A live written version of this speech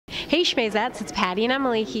Hey Schmazettes, it's Patti and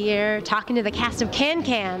Emily here, talking to the cast of Can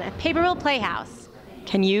Can at Paper Mill Playhouse.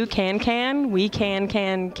 Can you can? We can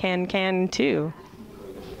too.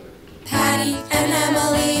 Patti and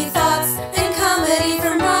Emily, thoughts and comedy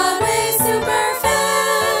from Broadway super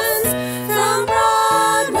fans. From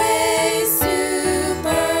Broadway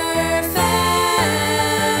super fans.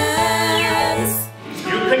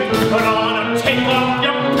 You can put on and take off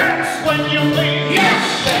your pants when you leave. Yes!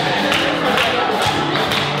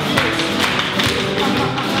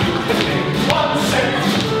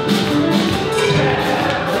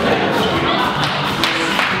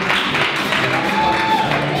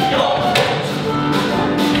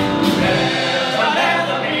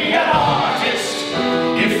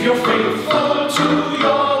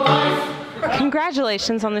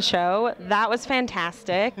 Congratulations on the show. That was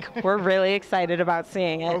fantastic. We're really excited about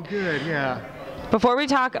seeing it. Oh, good, yeah. Before we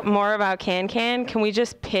talk more about can we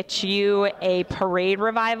just pitch you a parade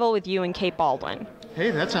revival with you and Kate Baldwin?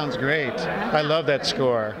 Hey, that sounds great. I love that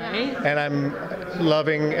score. Right? And I'm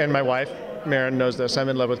loving, and my wife, Maren, knows this, I'm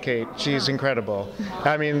in love with Kate. She's incredible.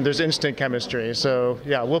 I mean, there's instant chemistry. So,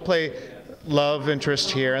 yeah, we'll play love interest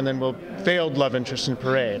here, and then we'll failed love interest in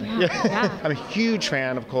Parade. Yeah. I'm a huge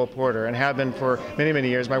fan of Cole Porter and have been for many, many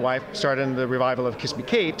years. My wife started in the revival of Kiss Me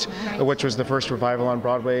Kate, which was the first revival on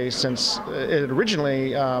Broadway since it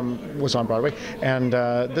originally was on Broadway. And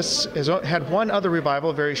this has had one other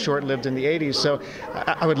revival, very short-lived in the 80s. So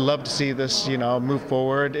I would love to see this, move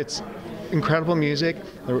forward. It's incredible music.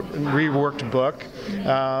 The reworked book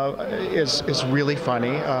is really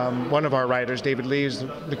funny. One of our writers, David Lee, is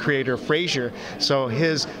the creator of Frasier, so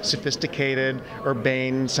his sophisticated,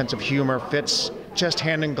 urbane sense of humor fits just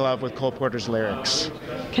hand in glove with Cole Porter's lyrics.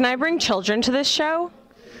 Can I bring children to this show?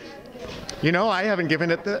 I haven't given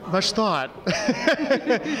it that much thought.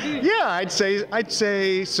 Yeah, I'd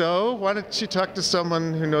say so. Why don't you talk to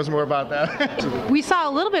someone who knows more about that? We saw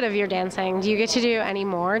a little bit of your dancing. Do you get to do any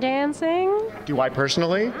more dancing? Do I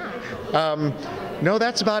personally? No,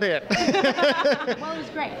 that's about it. Well, it was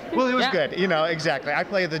great. Well, it was good. Exactly. I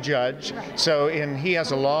play the judge, so he has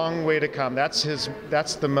a long way to come. That's the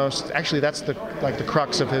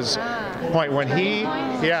crux of his point. When he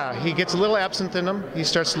gets a little absinthe in him, he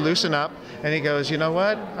starts to loosen up, and he goes, you know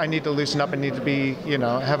what? I need to loosen up. I need to be,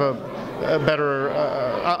 have a better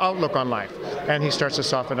outlook on life. And he starts to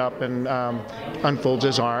soften up and unfolds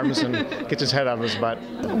his arms and gets his head out of his butt.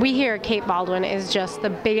 We hear Kate Baldwin is just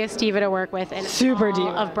the biggest diva to work with in Super diva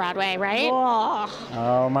of Broadway, right?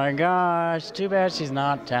 Oh my gosh, too bad she's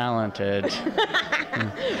not talented.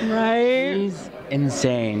 Right? She's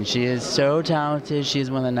insane. She is so talented. She is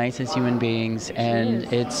one of the nicest human beings,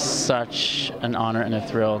 and it's such an honor and a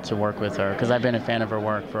thrill to work with her because I've been a fan of her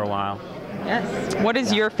work for a while. Yes. What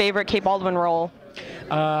is your favorite Kate Baldwin role?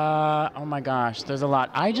 Oh my gosh, there's a lot.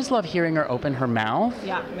 I just love hearing her open her mouth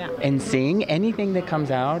and sing. Anything that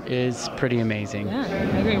comes out is pretty amazing. Yeah,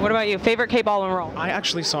 I agree. What about you? Favorite Kate Baldwin role? I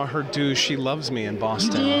actually saw her do She Loves Me in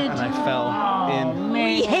Boston. You did? And I fell in.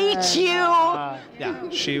 We hate you! Yeah,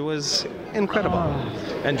 she was incredible.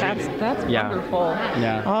 And dreamy. That's wonderful.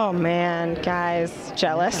 Yeah. Oh man, guys,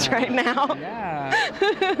 jealous right now.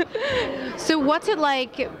 Yeah. So what's it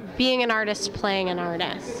like being an artist playing an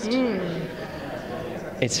artist?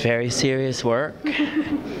 It's very serious work,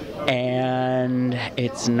 and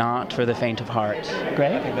it's not for the faint of heart.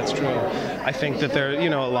 Great. I think that's true. I think that there,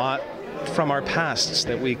 a lot from our pasts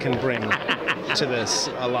that we can bring to this.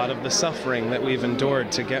 A lot of the suffering that we've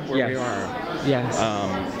endured to get where we are. Yes.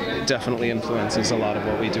 Definitely influences a lot of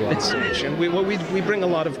what we do on stage. And we bring a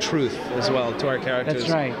lot of truth as well to our characters.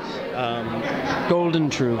 That's right. Golden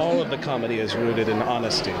truth. All of the comedy is rooted in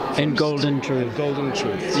honesty. And golden truth. And golden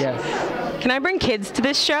truths. Yes. Can I bring kids to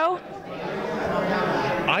this show?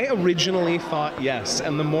 I originally thought yes,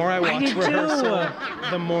 and the more I watch rehearsal,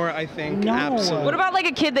 the more I think absolutely. What about like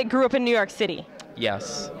a kid that grew up in New York City?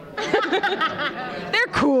 Yes. They're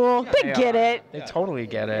cool. They get it. They totally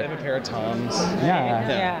get They it. have a pair of Toms.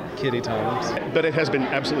 Yeah. Kitty Toms. But it has been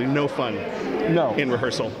absolutely no fun in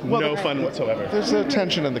rehearsal. No fun whatsoever. There's a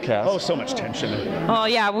tension in the cast. Oh, so much tension. Oh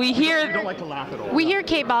yeah, we hear. I don't like to laugh at all. We hear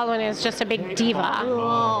Kate Baldwin is just a big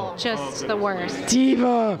diva. Just the worst.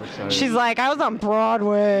 Diva. She's like, I was on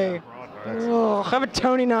Broadway. I have a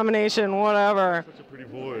Tony nomination, whatever. Such a pretty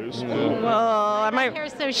voice. I My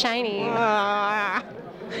hair's so shiny.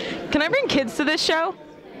 Can I bring kids to this show?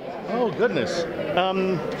 Oh goodness,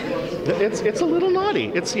 it's a little naughty.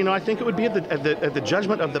 It's I think it would be at the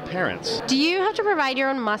judgment of the parents. Do you have to provide your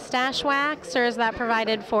own mustache wax, or is that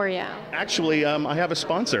provided for you? Actually, I have a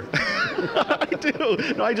sponsor. I do.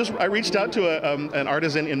 No, I reached out to an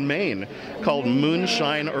artisan in Maine called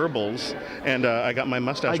Moonshine Herbals, and I got my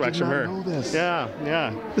mustache wax from her. I did not know this. Yeah.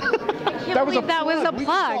 That was a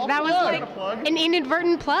plug. That was like an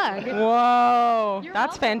inadvertent plug. Whoa,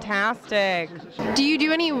 that's fantastic. Do you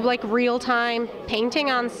do any like real-time painting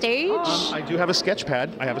on stage? I do have a sketch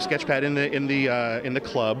pad. I have a sketch pad in the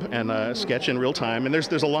club and sketch in real time. And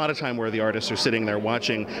there's a lot of time where the artists are sitting there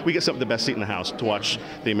watching. We get some of the best seat in the house to watch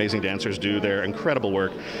the amazing dancers do their incredible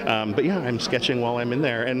work. But yeah, I'm sketching while I'm in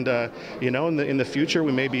there. And in the future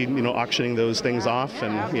we may be auctioning those things off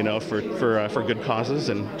and for good causes.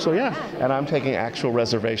 And so yeah. And I'm taking actual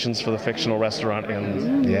reservations for the fictional restaurant.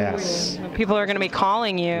 And yes, people are going to be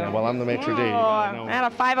calling you. Yeah, well, I'm the maitre d'. At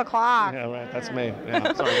 5 o'clock. Yeah, right. That's me.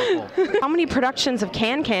 Yeah, sorry, we're full. How many productions of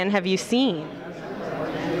Can have you seen?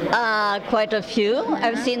 Quite a few.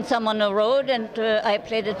 I've seen some on the road, and I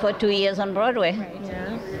played it for 2 years on Broadway.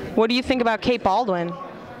 Yeah. What do you think about Kate Baldwin?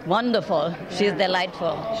 Wonderful. She's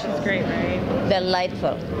delightful. She's great, right?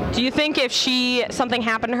 Delightful. Do you think if something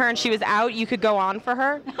happened to her and she was out, you could go on for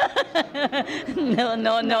her? No.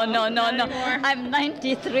 I'm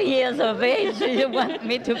 93 years of age. You want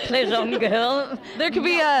me to play young girl? There could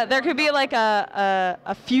be like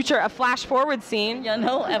a flash forward scene.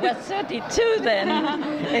 I was 32 then.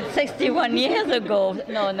 It's 61 years ago.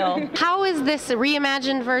 No. How is this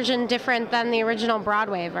reimagined version different than the original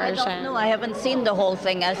Broadway version? I don't know. I haven't seen the whole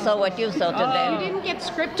thing. I saw what you saw today. You didn't get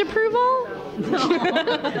script approval?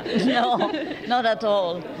 No, not at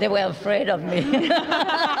all. They were afraid of me.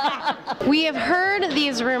 We have heard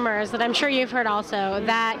these rumors that I'm sure you've heard also,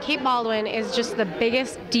 that Kate Baldwin is just the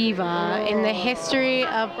biggest diva in the history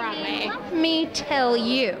of Broadway. Let me tell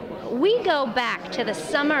you, we go back to the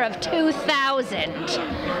summer of 2000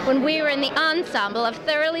 when we were in the ensemble of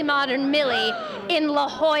Thoroughly Modern Millie in La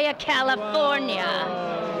Jolla, California.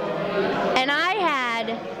 And I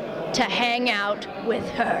had to hang out with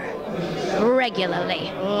her regularly.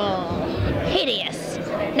 Hideous.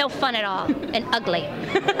 No fun at all. And ugly.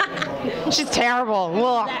 She's terrible.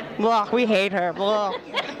 Ugh, we hate her.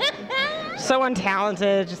 So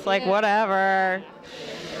untalented, just like whatever.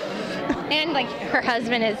 And like her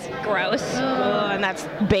husband is gross. And that's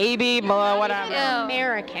baby, whatever.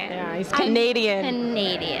 American. Yeah, he's Canadian.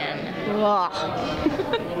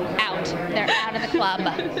 Out. They're out of the club.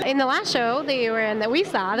 In the last show that you were in, that we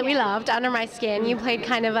saw, that we loved, Under My Skin, you played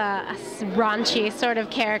kind of a raunchy sort of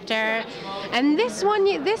character. And this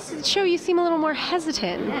show, you seem a little more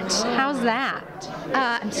hesitant. How's that?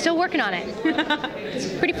 I'm still working on it.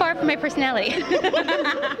 It's pretty far from my personality.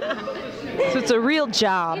 So it's a real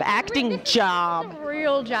job, acting job.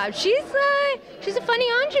 Real job. She's a funny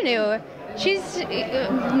ingenue. She's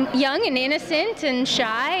young and innocent and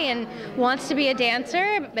shy and wants to be a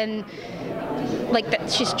dancer, and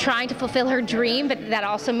she's trying to fulfill her dream, but that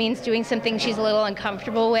also means doing something she's a little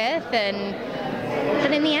uncomfortable with, but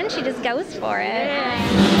in the end she just goes for it.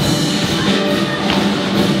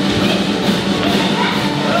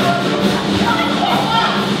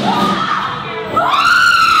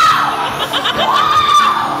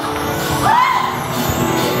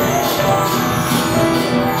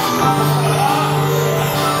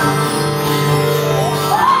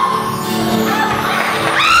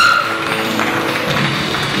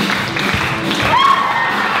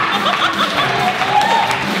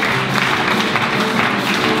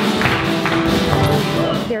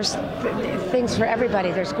 There's things for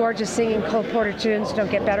everybody. There's gorgeous singing, Cole Porter tunes, don't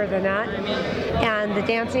get better than that. And the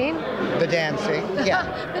dancing. The dancing,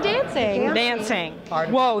 yeah. The dancing. Dancing.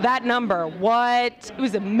 Whoa, that number. What? It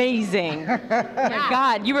was amazing. Oh my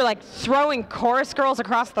God, you were like throwing chorus girls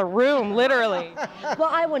across the room, literally. Well,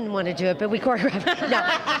 I wouldn't want to do it, but we choreographed. No,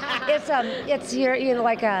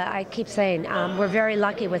 I keep saying, we're very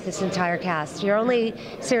lucky with this entire cast.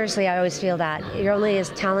 Seriously, I always feel that. You're only as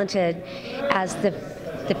talented as the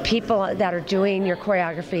people that are doing your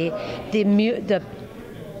choreography,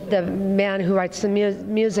 the man who writes the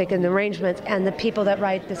music and the arrangements, and the people that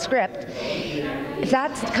write the script. If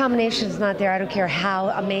that combination is not there, I don't care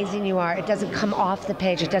how amazing you are. It doesn't come off the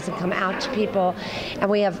page. It doesn't come out to people. And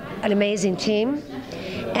we have an amazing team.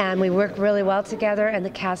 And we work really well together, and the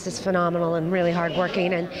cast is phenomenal and really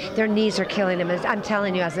hardworking, and their knees are killing them. I'm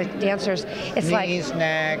telling you, as a dancers, it's knees,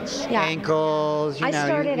 necks, ankles. I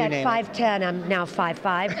started at 5'10". I'm now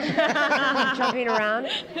 5'5", jumping around.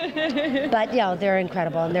 But they're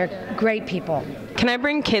incredible, and they're great people. Can I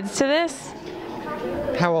bring kids to this?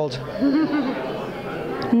 How old?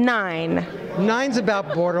 9. 9's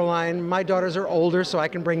about borderline. My daughters are older, so I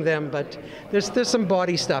can bring them, but there's some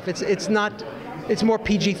bawdy stuff. It's not. It's more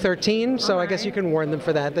PG-13, so I guess you can warn them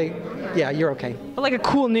for that. Yeah, you're okay. But like a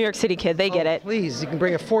cool New York City kid, they get it. Please, you can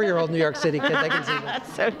bring a 4-year-old New York City kid. They can see that.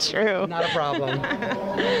 That's so true. Not a problem.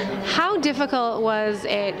 How difficult was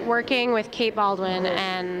it working with Kate Baldwin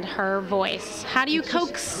and her voice? How do you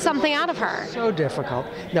coax something out of her? So difficult.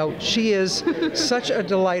 No, she is such a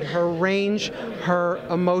delight. Her range, her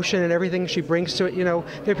emotion, and everything she brings to it. You know,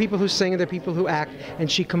 there are people who sing and there are people who act,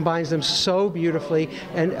 and she combines them so beautifully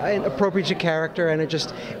and appropriate to character. And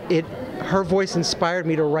her voice inspired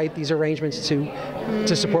me to write these arrangements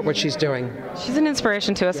to support what she's doing. She's an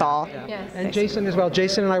inspiration to us all. Yeah. Yes. And Jason as well.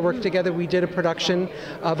 Jason and I worked together. We did a production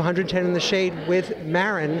of 110 in the Shade with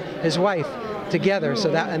Marin, his wife, together. So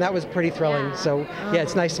that was pretty thrilling. Yeah. So yeah,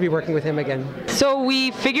 it's nice to be working with him again. So we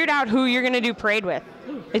figured out who you're going to do Parade with.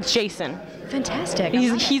 It's Jason. Fantastic.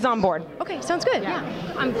 He's on board. Okay, sounds good. Yeah.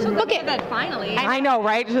 I'm so Look at that finally. I know,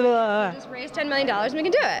 right? Just raise $10 million and we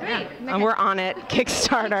can do it. Right. And we're on it.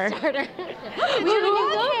 Kickstarter. Do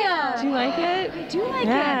you like it? I do like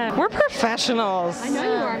it. We're professionals. I know you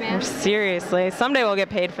are, man. Seriously. Someday we'll get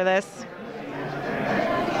paid for this.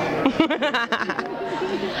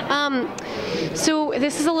 So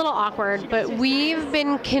this is a little awkward, but we've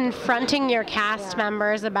been confronting your cast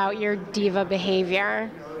members about your diva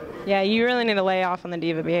behavior. Yeah, you really need to lay off on the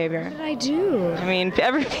diva behavior. What did I do? I mean,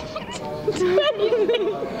 What did I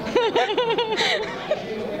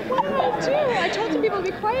do? I told some people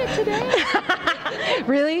to be quiet today.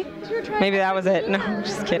 Really? Maybe that was it. No, I'm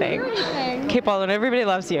just kidding. Kate Baldwin, everybody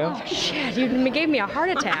loves you. Oh, shit, you gave me a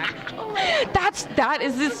heart attack. That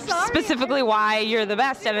is this specifically why you're the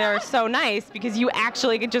best and are so nice, because you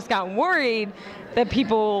actually just got worried that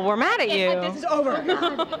people were mad at you. This is over. There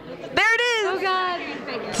it is. Oh God.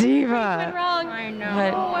 Diva. Went wrong. I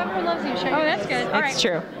know. Oh, everyone loves you. Oh, that's good. All right. It's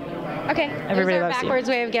true. Okay. Everybody loves you. Backwards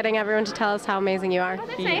way of getting everyone to tell us how amazing you are. Oh,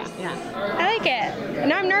 that's nice. Yeah. I like it.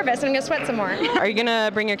 Now I'm nervous. I'm gonna sweat some more. Are you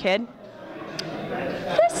gonna bring your kid?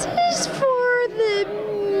 This is for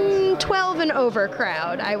the 12 and over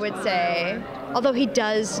crowd, I would say. Although he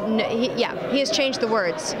does, he has changed the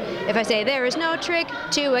words. If I say, there is no trick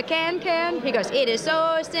to a can-can, he goes, it is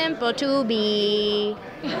so simple to be.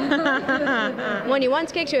 When you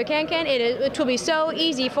once kick to a can-can, it will be so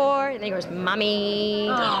easy for, and then he goes, mommy.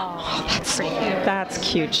 Oh, that's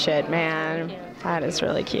cute shit, man. That is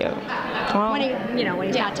really cute. Well, when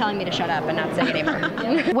he's not telling me to shut up and not say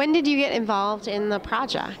anymore. When did you get involved in the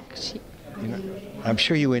project? I'm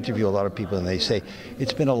sure you interview a lot of people and they say,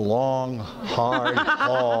 it's been a long, hard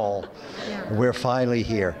haul. We're finally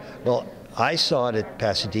here. Well, I saw it at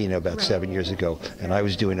Pasadena about 7 years ago, and I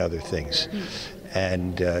was doing other things.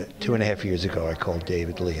 And 2.5 years ago, I called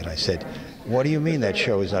David Lee and I said, what do you mean that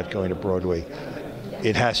show is not going to Broadway?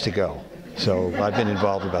 It has to go. So I've been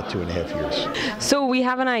involved about 2.5 years. So we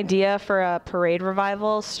have an idea for a Parade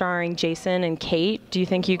revival starring Jason and Kate. Do you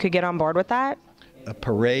think you could get on board with that? A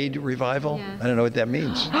Parade revival? Yeah. I don't know what that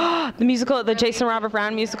means. The musical, the Jason Robert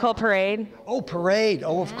Brown musical Parade. Oh, Parade!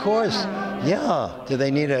 Oh, of course. Yeah. Do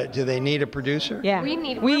they need a producer? Yeah. We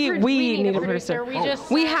need a producer.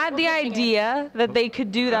 We had the idea that they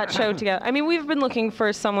could do that show together. I mean, we've been looking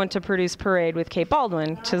for someone to produce Parade with Kate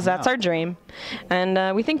Baldwin, because that's our dream,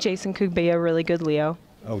 and we think Jason could be a really good Leo.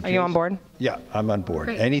 Oh, Are you on board? Yeah, I'm on board.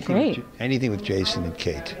 Great. Anything with Jason and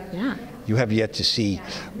Kate. Yeah. You have yet to see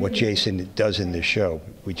what Jason does in this show.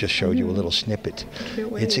 We just showed you a little snippet.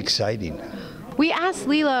 It's exciting. We asked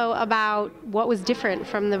Lilo about what was different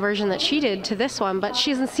from the version that she did to this one, but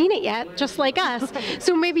she hasn't seen it yet, just like us.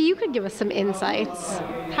 So maybe you could give us some insights.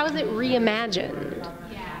 How is it reimagined?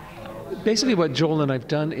 Basically what Joel and I've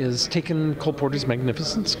done is taken Cole Porter's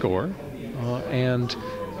magnificent score and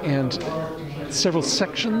several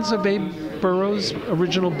sections of Abe Burrows'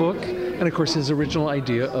 original book, and of course his original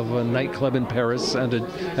idea of a nightclub in Paris and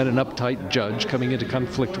an uptight judge coming into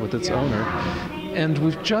conflict with its owner. And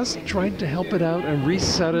we've just tried to help it out and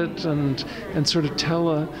reset it and sort of tell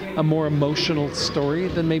a more emotional story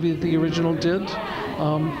than maybe the original did.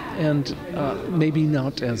 And maybe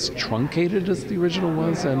not as truncated as the original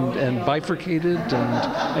was, and bifurcated, and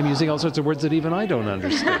I'm using all sorts of words that even I don't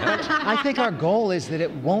understand. I think our goal is that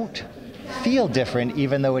it won't feel different,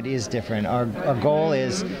 even though it is different. Our goal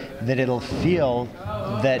is that it'll feel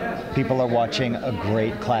that people are watching a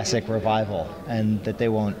great classic revival, and that they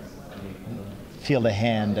won't feel the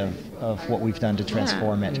hand of what we've done to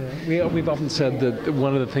transform it. Yeah. We've often said that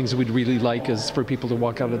one of the things that we'd really like is for people to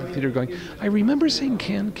walk out of the theater going, I remember seeing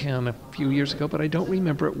Can a few years ago, but I don't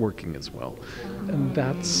remember it working as well. And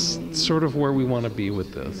that's sort of where we want to be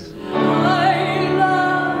with this. I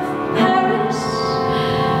love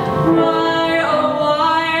Broadway.